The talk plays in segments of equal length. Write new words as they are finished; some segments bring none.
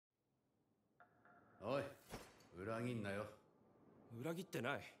おい、裏切んなよ。裏切って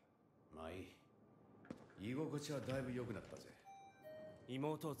ない。まあいい。居心地はだいぶ良くなったぜ。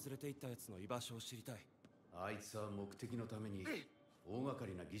妹を連れて行ったやつの居場所を知りたい。あいつは目的のために大掛か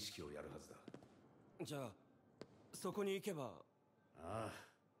りな儀式をやるはずだ。じゃあそこに行けば。ああ、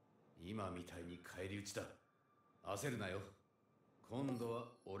今みたいに返り討ちだ。焦るなよ。今度は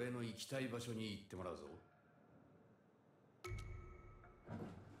俺の行きたい場所に行ってもらうぞ。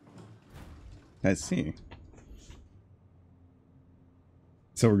I see.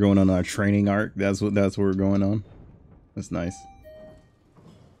 So we're going on our training arc. That's what we're going on. That's nice.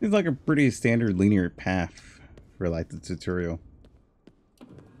 It's like a pretty standard linear path for like the tutorial.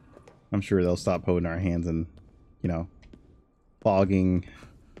 I'm sure they'll stop holding our hands and, you know, fogging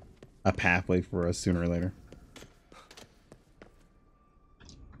a pathway for us sooner or later.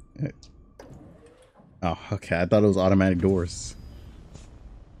 Oh, okay. I thought it was automatic doors.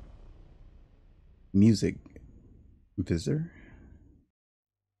 Music. Visitor?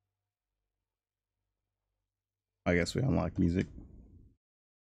 I guess we unlock music.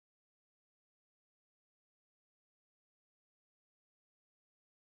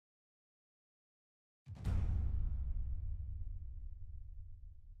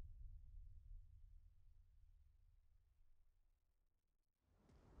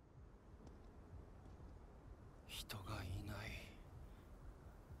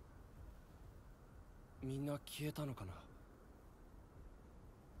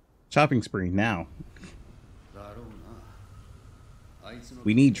 Shopping spree now.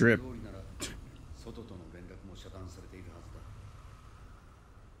 We need drip.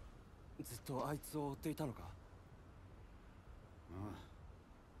 ずっとあいつを追っていたのか。あ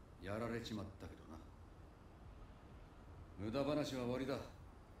あ、やられちまったけどな。無駄話は終わりだ。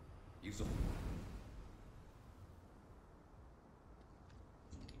行くぞ。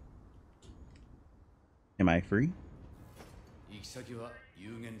Am I free? 行き先は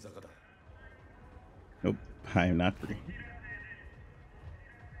有限坂だ。Nope, I am not free.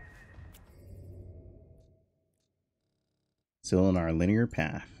 Still on our linear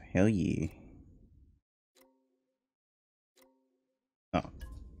path. Hell yeah. Oh,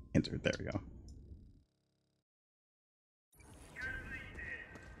 enter. There we go.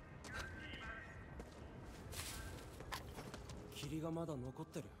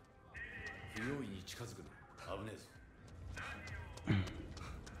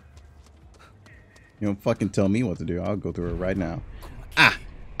 You don't fucking tell me what to do. I'll go through it right now. Ah!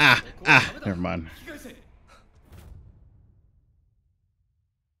 Ah! Ah! Never mind.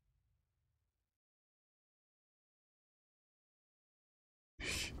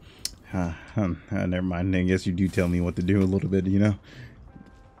 Never mind. I guess you do tell me what to do a little bit, you know?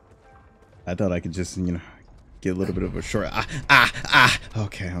 I thought I could just, you know, get a little bit of a short...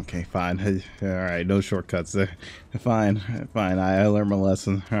 Okay, okay, fine. Alright, no shortcuts there. Fine, fine. I learned my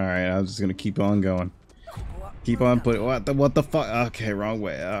lesson. Alright, I'm just gonna keep on going. Keep on putting... What the fuck? Okay, wrong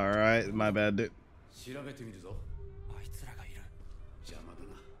way. Alright, my bad, dude.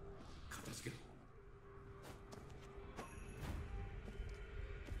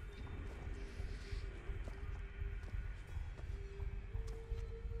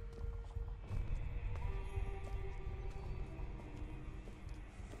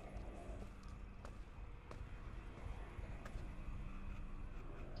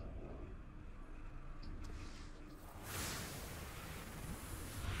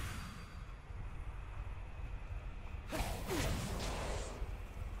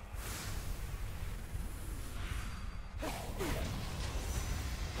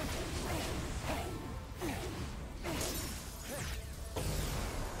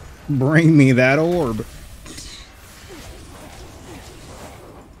 Bring me that orb.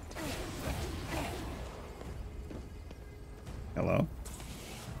 Hello?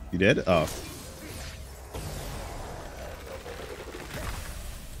 You did? Oh.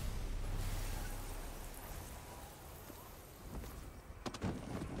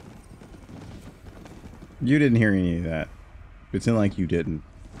 You didn't hear any of that. Pretend like you didn't.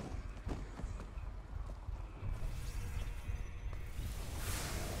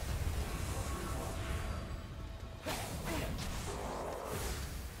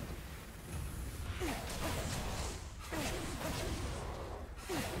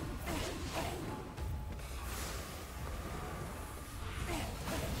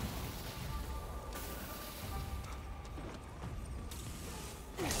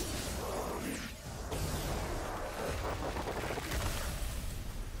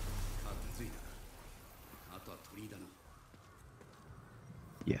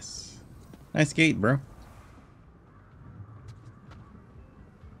 Yes. Nice gate, bro.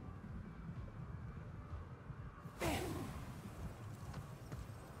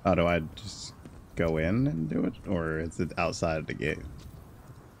 Oh, do I just go in and do it? Or is it outside of the gate?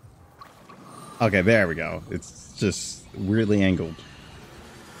 Okay, there we go. It's just weirdly angled.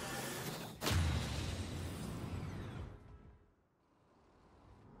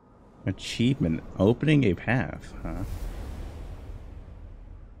 Achievement. Opening a path, huh?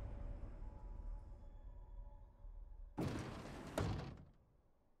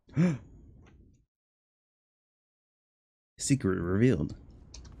 Secret revealed.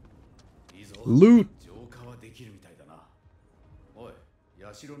 Loot! 浄化はできるみたいだな。おい、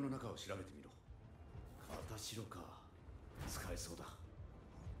社の中を調べてみろ。片城か。使えそうだ。こ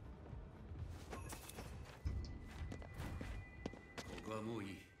こはもうい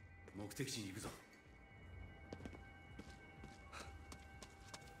い。目的地に行くぞ。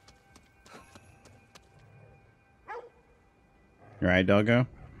Right, Doggo?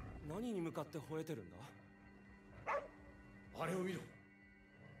 何に向かって吠えてるんだ？あれを見ろ。止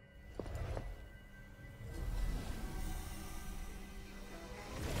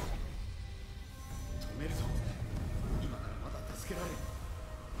めるぞ。今ならまだ助けられる。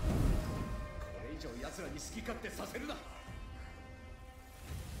これ以上奴らに好き勝手させるな。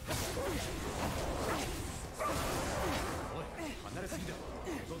おい、離れすぎだ。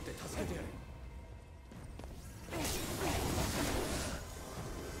戻って助けてやれ。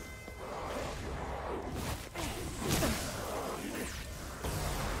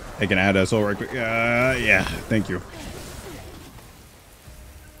I can add us all right quick. Yeah, thank you.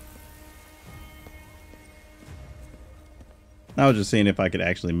 I was just seeing if I could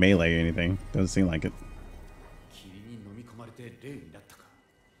actually melee anything. Doesn't seem like it. 霧に飲み込まれて霊になったか。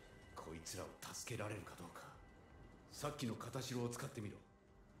こいつらを助けられるかどうか。さっきの片白を使ってみろ。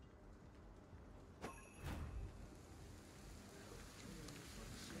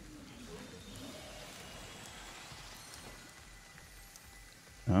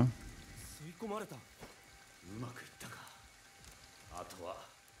Huh? 吸い込まれた。うまくいったか。あとは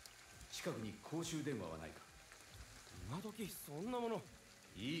近くに公衆電話はないか。今時そんなもの。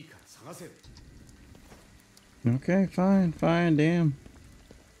いいから探せよ。 Okay, fine, fine, damn.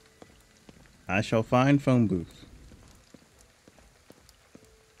 I shall find phone booth.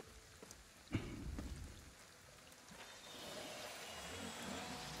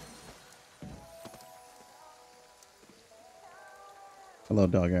 Hello,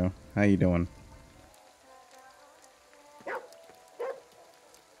 Doggo. How you doing?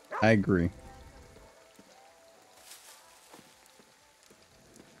 I agree.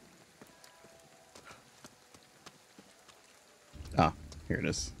 Ah, here it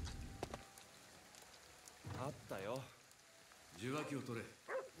is. あったよ。受話器を取れ。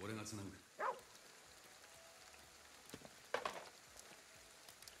俺がつなぐ。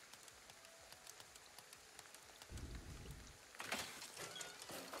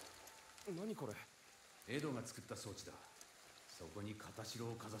何これ？エドが作った装置だ。そこに片白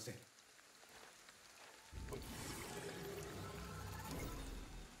をかざせ。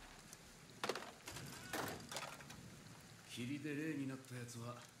霧で霊になったやつ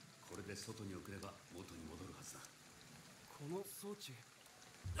はこれで外に送れば元に戻るはずだ。この装置。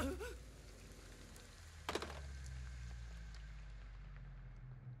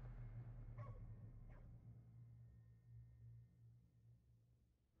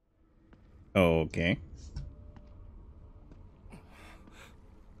Okay.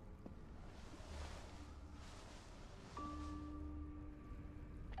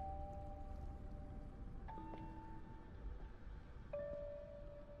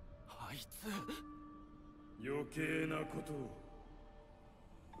 あいつ。余計なことを。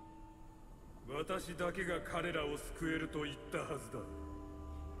私だけが彼らを救えると言ったはずだ。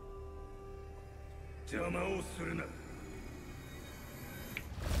邪魔をするな。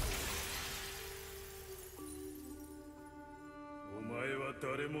お前は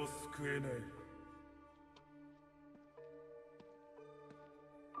誰も救えない。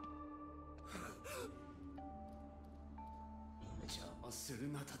邪魔す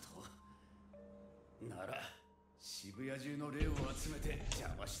るなだと。なら渋谷中の霊を集めて邪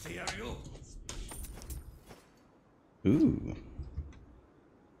魔してやるよ。Ooh.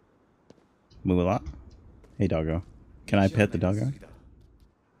 Move a lot. Hey, Doggo. Can I pet the doggo?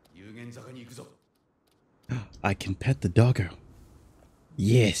 有限坂に行くぞ。I can pet the doggo.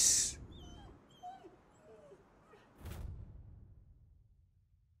 Yes.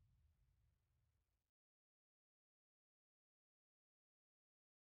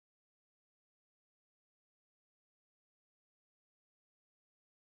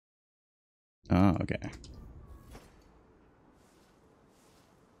 Oh, okay.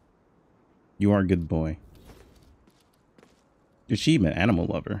 You are a good boy. Achievement, animal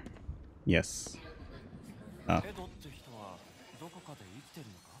lover. Yes. Oh. エドって人はどこかで生きてる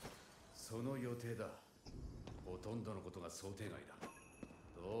のか？その予定だ。ほとんどのことが想定外だ。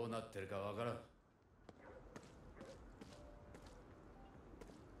どうなってるかわからん。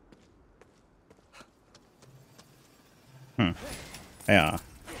Yeah.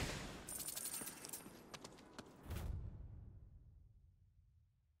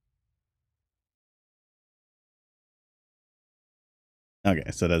 Okay,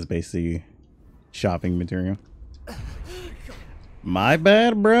 so that's basically shopping material. My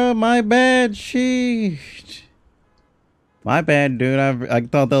bad, bro. My bad. Sheesh. My bad, dude. I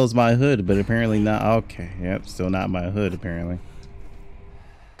thought that was my hood, but apparently not. Okay, yep, still not my hood, apparently.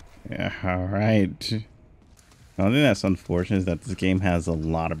 Yeah, all right. I think that's unfortunate is that this game has a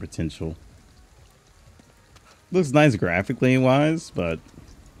lot of potential. Looks nice graphically wise, but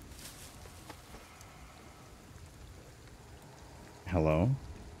hello.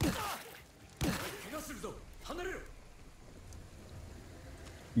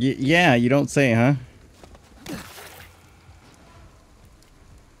 Yeah, you don't say, huh?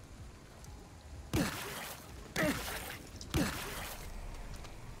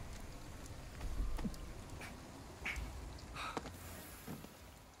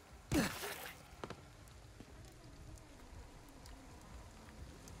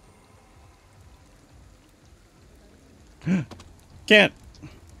 Can't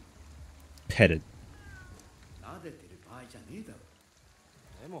pet it. 撫でてる場合じゃねえだろ。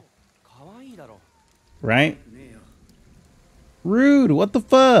でも可愛いだろ。 Right? ねえよ。 Rude. What the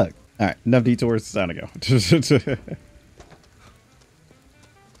fuck? All right, enough detours. It's time to go.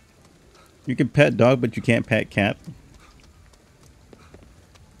 You can pet dog, but you can't pet cat.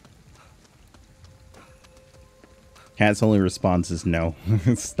 Cat's only response is no.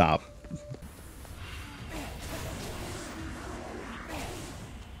 Stop.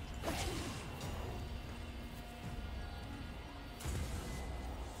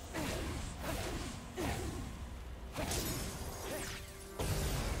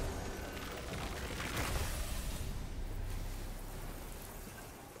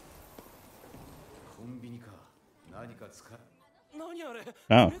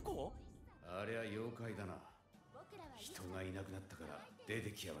 Oh. 猫？あれは妖怪だな。人がいなくなったから出て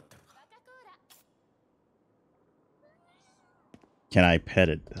きやがったのか。Can I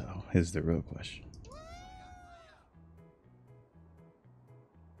pet it though? Is the real question.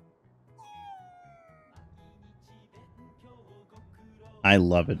 I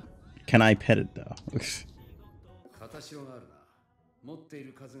love it. Can I pet it though? 形があるな。持ってい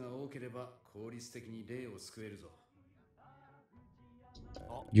る数が多ければ効率的に霊を救えるぞ。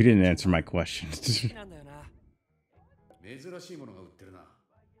 You didn't answer my question. なんだよな。珍しいものが売ってるな。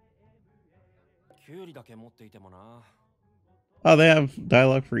キュウリだけ持っていてもな。 Oh, they have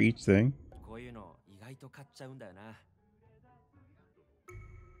dialogue for each thing. こういうの意外と買っちゃうんだよな。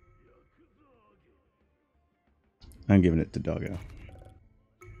 I'm giving it to Doggo.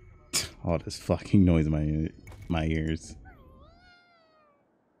 All this fucking noise in my ears.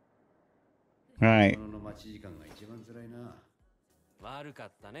 All right. 物の待ち時間が一番辛いな。 悪か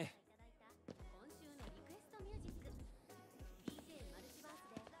ったね。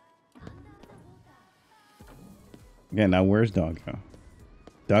 Okay, now where's Doggo?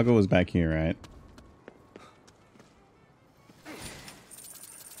 Doggo was back here, right?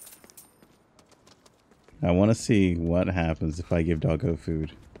 I want to see what happens if I give Doggo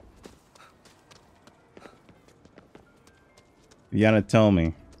food. You gotta tell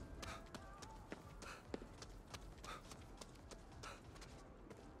me.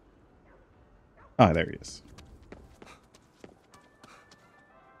 Oh, there he is.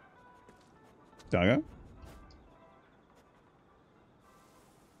 Doggo?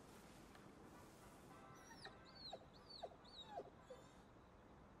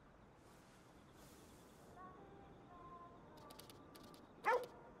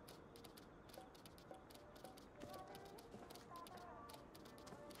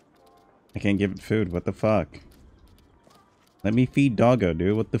 I can't give it food. What the fuck? Let me feed Doggo,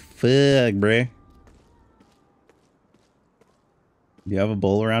 dude. What the fuck, bruh? Do you have a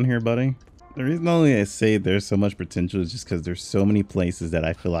bowl around here, buddy? The reason only I say there's so much potential is just because there's so many places that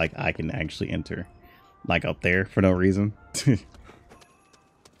I feel like I can actually enter. Like up there for no reason.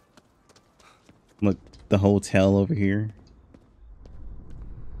 Look, the hotel over here.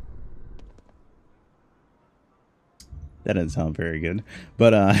 That doesn't sound very good.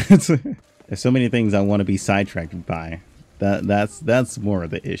 But there's so many things I want to be sidetracked by. That's more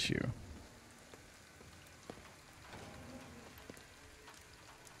of the issue.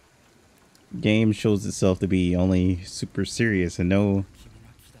 game shows itself to be only super serious and no 君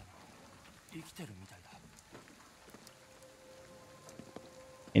が木だな。生きてるみたいだ。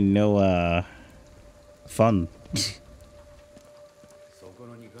and no fun. そこ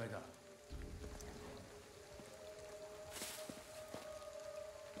の2階だ。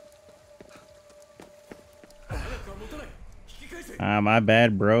 Ah, my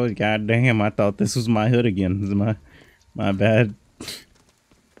bad, bro. God damn, I thought this was my hood again. This is my bad.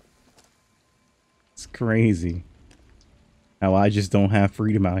 It's crazy how I just don't have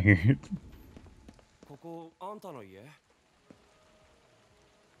freedom out here. ここあんたの家？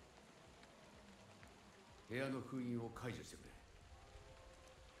部屋の封印を解除してくれ。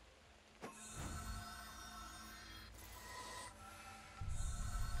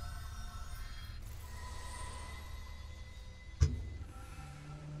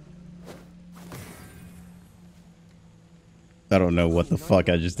 I don't know what the fuck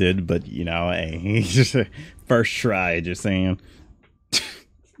I just did, but you know, hey, just first try, just saying.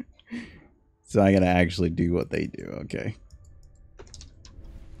 So I gotta actually do what they do, okay.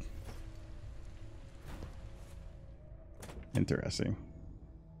 Interesting.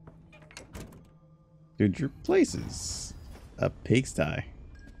 Dude, your place is a pigsty.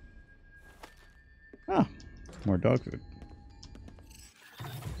 Ah, more dog food.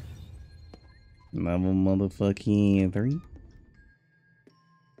 Level motherfucking 3.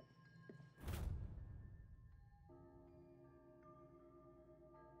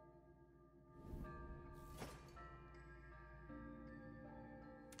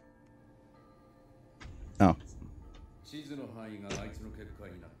 Oh. 地図の範囲があいつの結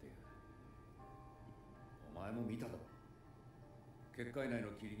界になっている。お前も見ただろ。結界内の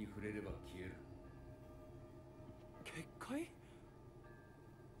霧に触れれば消える。結界？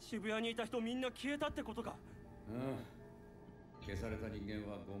渋谷にいた人みんな消えたってことか。うん。消された人間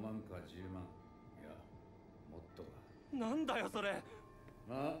は5万か10万。いや、もっとだ。なんだよそれ。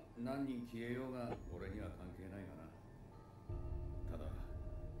まあ、何人消えようが俺には関係ないがな。ただ、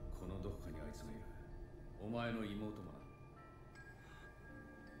このどこかにあいつがいる。お前の妹もな。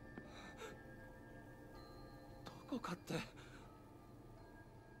どこかって。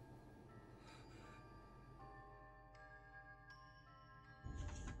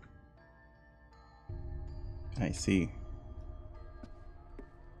I see.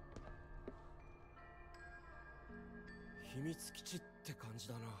 秘密基地って感じ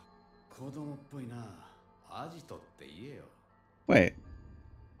だな。子供っぽいな。アジトって言えよ。 Wait.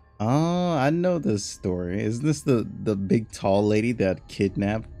 Oh, I know this story. Isn't this the big tall lady that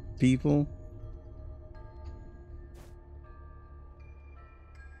kidnapped people?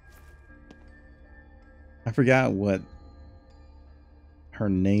 I forgot what her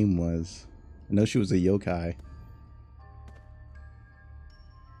name was. I know she was a yokai.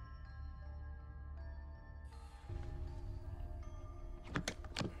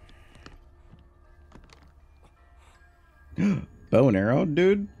 Bow and arrow,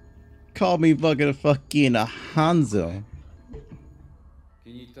 dude? Call me fucking a Hanzo. 気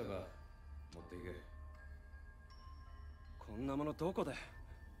に入ったか持っていけ。こんなものどこで？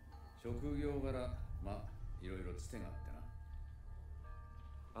職業柄、まあ、いろいろつてがあっ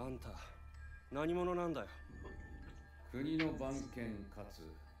てな。あんた、何者なんだよ。国の番犬かつ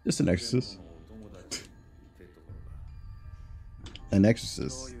Just an exorcist. お友達ってところか。 An どう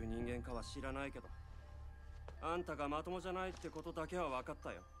exorcist. いう人間かは知らないけど、あんたがまともじゃないってことだけは分かっ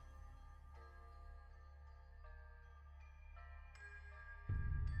たよ。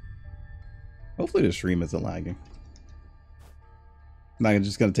Hopefully the stream isn't lagging. I'm not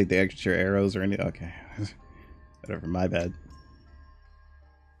just gonna take the extra arrows or anything. Okay. Whatever, my bad.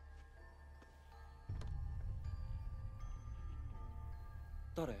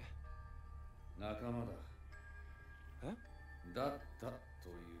 誰？仲間だ。え？だったと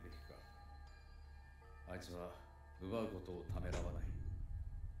言うべきか。あいつは奪うことをためらわない。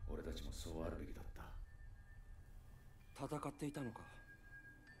俺たちもそうあるべきだった。戦っていたのか。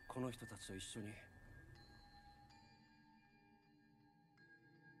この人たちと一緒に。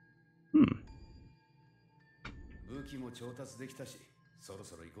武器も調達できたし、そろ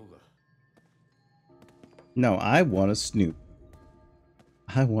そろ行こうか。No, I want to snoop.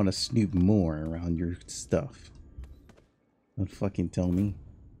 I want to snoop more around your stuff. Don't fucking tell me.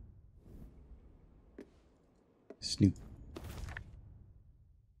 Snoop.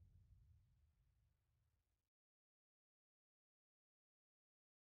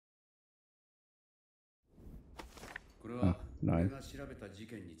 これはない俺が調べた事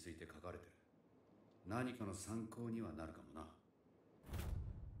件について書かれてる。何かの参考にはなるかも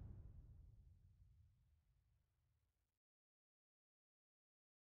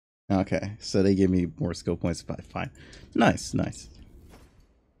な。Okay, so they give me more skill points if I find. Nice, nice.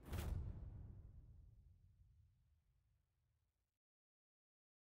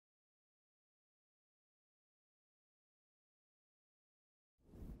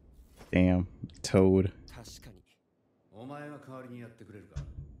 Damn, Toad. 確かに。お前が代わりにやってくれるか？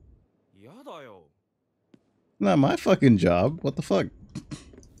やだよ。 Not my fucking job. What the fuck?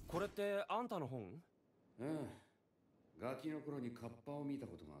 これってあんたの本？うん。ガキの頃にカッパを見た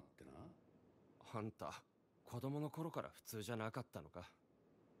ことがあってな。あんた、子供の頃から普通じゃなかったのか。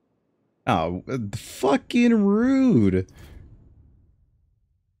 Oh, fucking rude.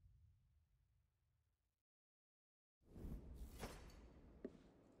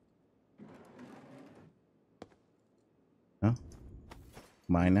 Oh,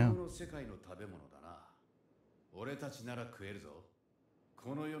 mine now. この世界の食べ物だな。俺たちなら食えるぞ。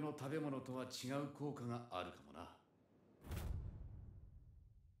この世の食べ物とは違う効果があるかもな。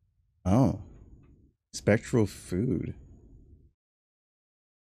Oh, spectral food.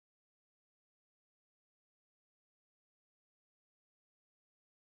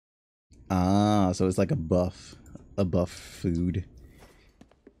 Ah, so it's like a buff food.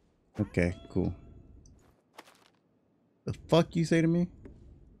 Okay, cool. The fuck you say to me?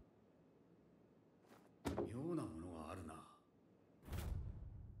 妙なものがあるな。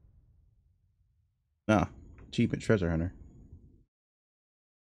Ah, cheap and treasure hunter.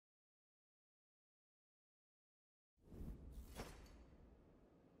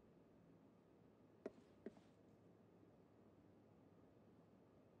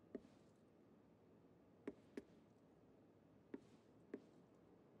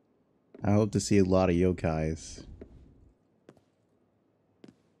 I hope to see a lot of yokais.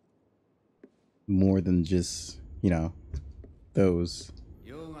 More than just, you know, those.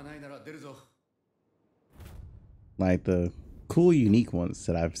 用がないなら出るぞ。Like the cool, unique ones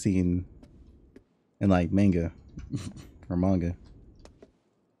that I've seen in like manga or manga.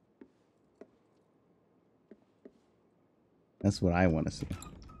 That's what I want to see.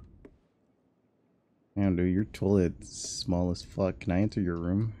 Damn, dude, your toilet's small as fuck. Can I enter your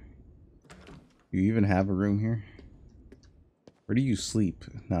room? Do you even have a room here? Where do you sleep?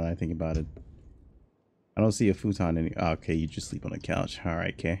 Now that I think about it. I don't see a futon any. Oh, okay, you just sleep on the couch. All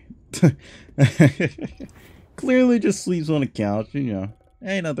right, Kay. Clearly just sleeps on the couch, you know.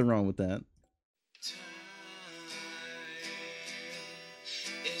 Ain't nothing wrong with that.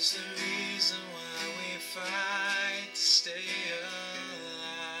 Is the reason why we fight to stay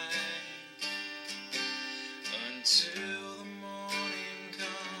alive until